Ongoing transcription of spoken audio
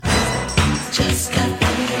Just got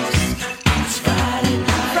news. It's Friday night.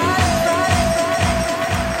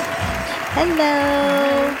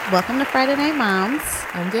 Hello. Welcome to Friday Night Moms.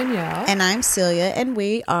 I'm Danielle. And I'm Celia, and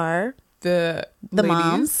we are the ladies,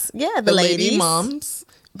 moms. Yeah, the ladies lady moms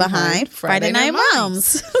behind Friday Night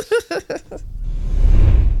Moms.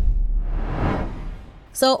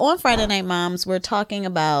 So on Friday Night Moms, we're talking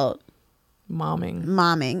about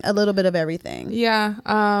momming, a little bit of everything. Yeah,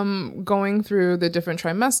 going through the different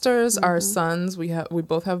trimesters. Our sons, we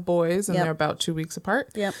both have boys, and Yep. they're about 2 weeks apart.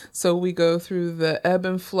 Yep. So we go through the ebb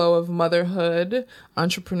and flow of motherhood,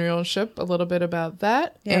 entrepreneurship, a little bit about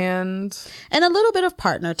that, Yep. and a little bit of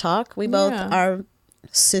partner talk. We both Yeah. are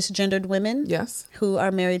cisgendered women. yes, Who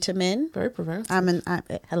are married to men. very progressive.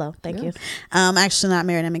 Hello, thank Yes. you. Actually not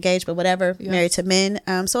married, I'm engaged, but whatever. Yes. Married to men.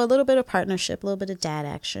 So a little bit of partnership, a little bit of dad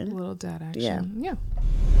action. Little dad action. Yeah. Yeah.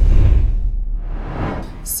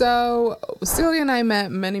 So Celia and I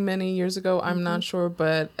met many years ago. I'm not sure,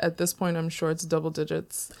 but at this point, I'm sure it's double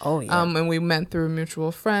digits. Oh, yeah. And we met through a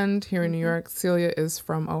mutual friend here in New York. Celia is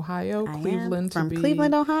from Ohio, I am Cleveland, from to be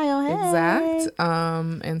Cleveland, Ohio. Hey. exact.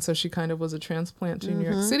 And so she kind of was a transplant to New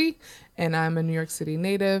York City, and I'm a New York City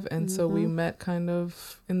native, and so we met kind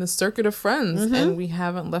of in the circuit of friends, and we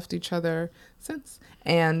haven't left each other since.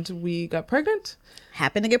 And we got pregnant.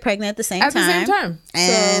 Happened to get pregnant at the same At time. the same time.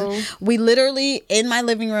 And So- we literally, in my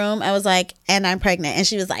living room, I was like, and I'm pregnant. And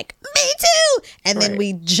she was like, me too. And then Right.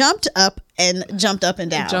 we jumped up and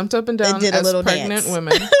down. Jumped up and down did a as little pregnant dance.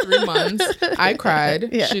 women. 3 months. I cried.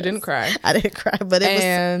 Yes. She didn't cry. I didn't cry, but it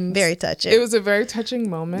And was very touching. It was a very touching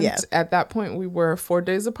moment. Yeah. At that point, we were 4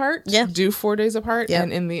 days apart. Yeah. Due 4 days apart. Yeah.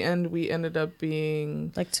 And in the end, we ended up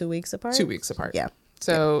being like 2 weeks apart. 2 weeks apart. Yeah.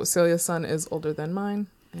 So Celia's son is older than mine.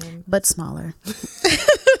 And But smaller.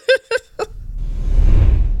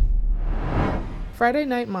 Friday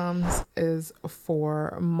Night Moms is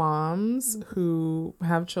for moms who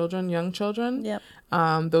have children, young children. Yep.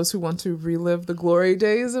 Those who want to relive the glory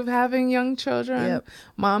days of having young children. Yep.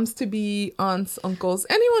 Moms to be, aunts, uncles,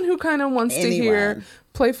 anyone who kind of wants to Anyone. hear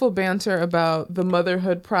playful banter about the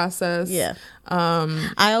motherhood process. Yeah.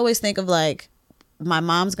 I always think of like, my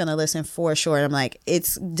mom's going to listen for sure. I'm like,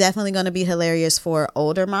 it's definitely going to be hilarious for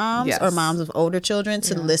older moms Yes. or moms of older children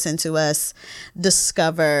to listen to us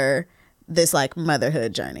discover this like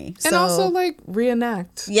motherhood journey. And also like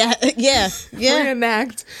reenact. yeah.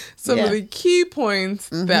 Reenact some Yeah. of the key points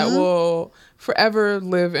that will forever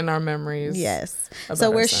live in our memories. Yes. about So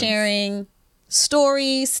our we're sons. sharing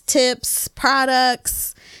stories, tips,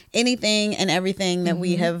 products, anything and everything that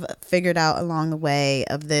we have figured out along the way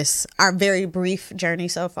of this, our very brief journey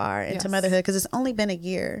so far into Yes. motherhood, because it's only been a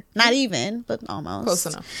year. Not even, but almost. Close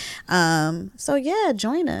enough. So yeah,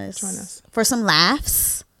 join us. Join us. For some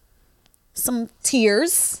laughs, some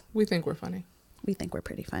tears. We think we're funny. We think we're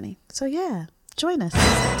pretty funny. So yeah, join us.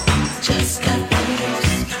 Just